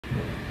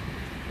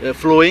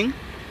flowing.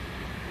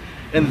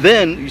 And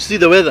then you see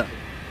the weather,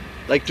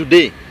 like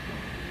today.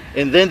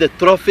 And then the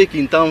traffic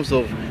in terms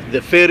of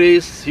the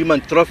ferries,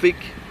 human traffic,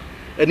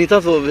 and in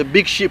terms of the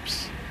big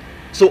ships.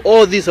 So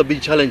all these have been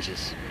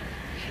challenges.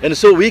 And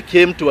so we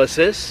came to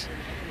assess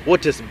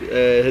what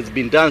has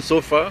been done so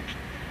far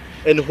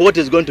and what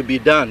is going to be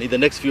done in the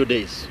next few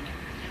days.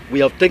 We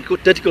have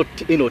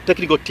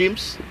technical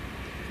teams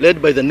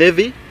led by the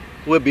Navy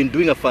who have been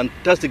doing a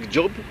fantastic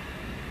job.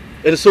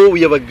 And so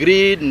we have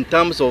agreed in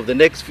terms of the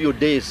next few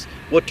days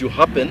what to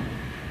happen,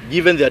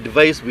 given the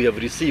advice we have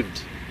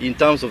received in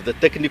terms of the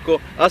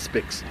technical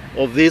aspects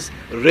of this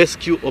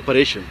rescue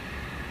operation.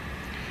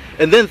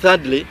 And then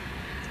thirdly,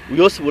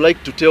 we also would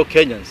like to tell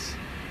Kenyans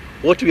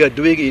what we are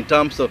doing in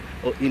terms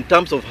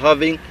of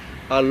having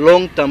a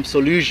long-term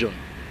solution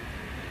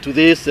to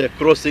this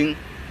crossing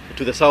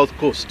to the south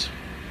coast.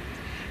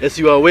 As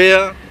you are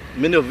aware,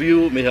 many of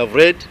you may have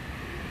read,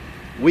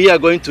 we are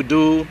going to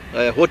do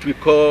what we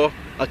call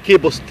a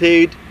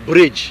cable-stayed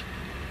bridge.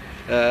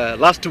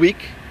 Last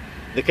week,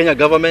 the Kenya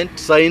government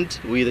signed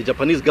with the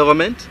Japanese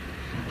government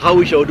how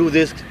we shall do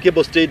this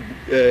cable-stayed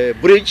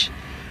bridge,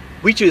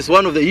 which is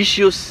one of the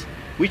issues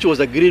which was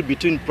agreed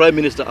between Prime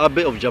Minister Abe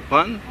of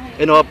Japan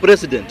and our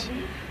president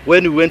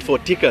when we went for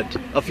TICAD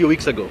a few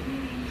weeks ago.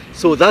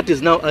 So that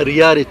is now a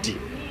reality.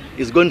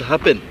 It's going to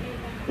happen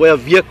where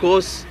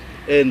vehicles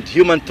and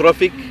human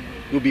traffic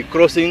will be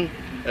crossing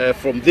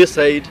from this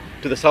side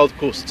to the south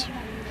coast.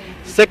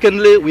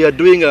 Secondly, we are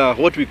doing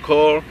what we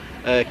call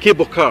a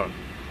cable car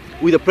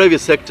with the private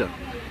sector.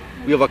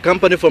 We have a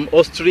company from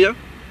Austria.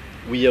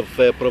 We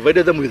have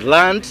provided them with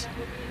land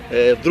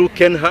through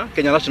Kenya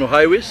National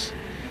Highways,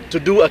 to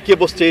do a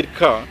cable-stayed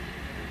car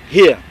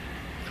here,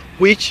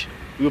 which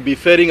will be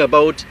ferrying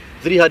about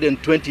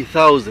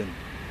 320,000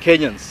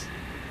 Kenyans,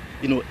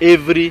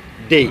 every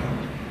day.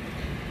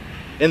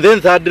 And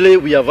then thirdly,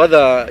 we have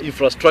other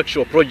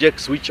infrastructural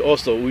projects which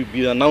also we'll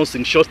be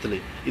announcing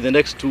shortly in the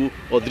next 2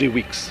 or 3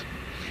 weeks.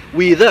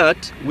 With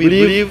that, we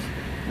believe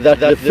that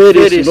the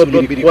ferries will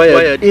not be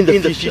required in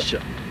the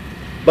future.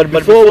 But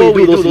before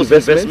we do those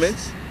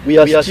investments, we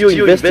are still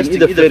investing in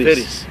the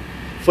ferries.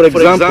 For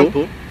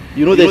example,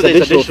 there's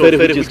additional ferry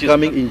which is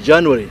coming in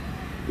January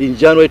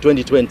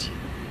 2020.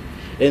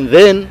 And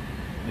then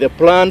the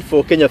plan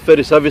for Kenya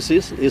Ferry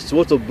Services is to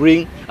also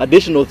bring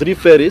additional 3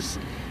 ferries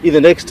in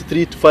the next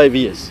 3 to 5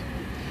 years.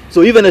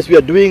 So even as we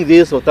are doing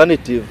these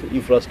alternative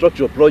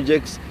infrastructural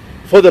projects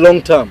for the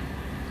long term,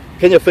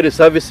 Kenya Ferry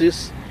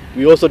Services,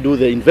 we also do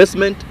the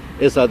investment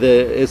as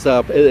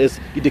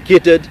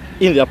indicated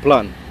in their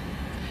plan.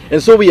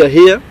 And so we are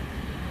here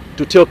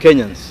to tell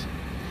Kenyans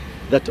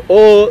that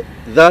all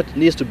that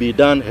needs to be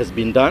done has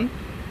been done.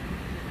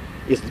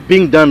 It's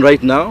being done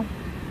right now.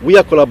 We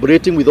are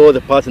collaborating with all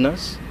the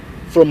partners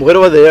from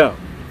wherever they are.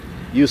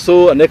 You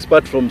saw an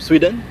expert from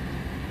Sweden.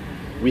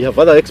 We have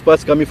other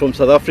experts coming from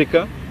South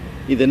Africa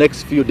in the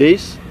next few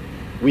days.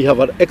 We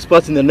have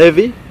experts in the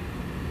Navy.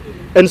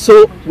 And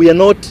so we are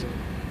not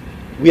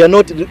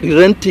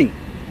relenting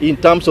in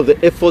terms of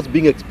the efforts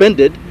being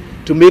expended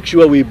to make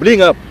sure we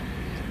bring up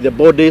the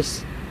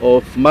bodies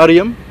of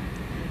Mariam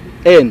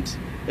and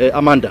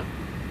Amanda.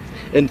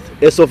 And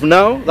as of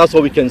now, that's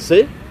what we can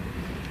say.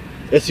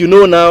 As you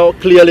know now,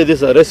 clearly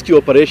this is a rescue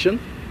operation,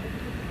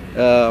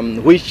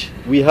 which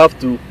we have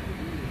to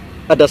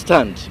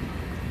understand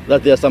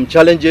that there are some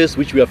challenges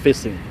which we are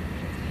facing.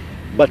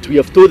 But we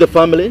have told the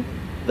family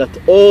that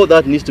all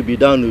that needs to be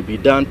done will be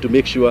done to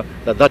make sure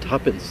that that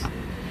happens.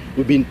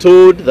 We've been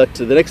told that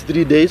the next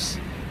 3 days,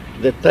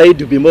 the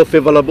tide will be more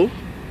favorable,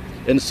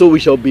 and so we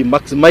shall be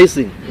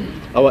maximizing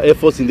our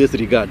efforts in this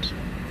regard.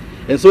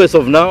 And so as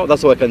of now,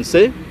 that's what I can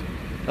say.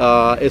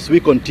 As we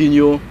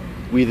continue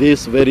with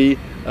this very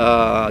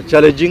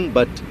challenging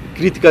but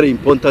critically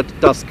important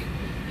task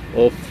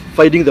of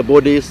finding the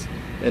bodies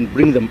and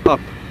bring them up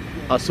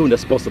as soon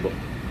as possible.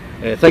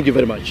 Thank you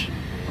very much.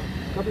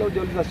 Kabla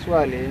hujauliza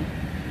swali,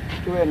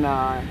 tuwe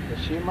na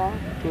heshima,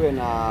 tuwe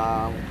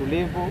na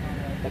utulivu,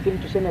 lakini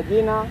tuseme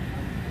jina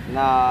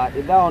na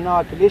idhaa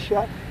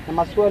unaowakilisha na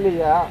maswali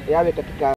yawe katika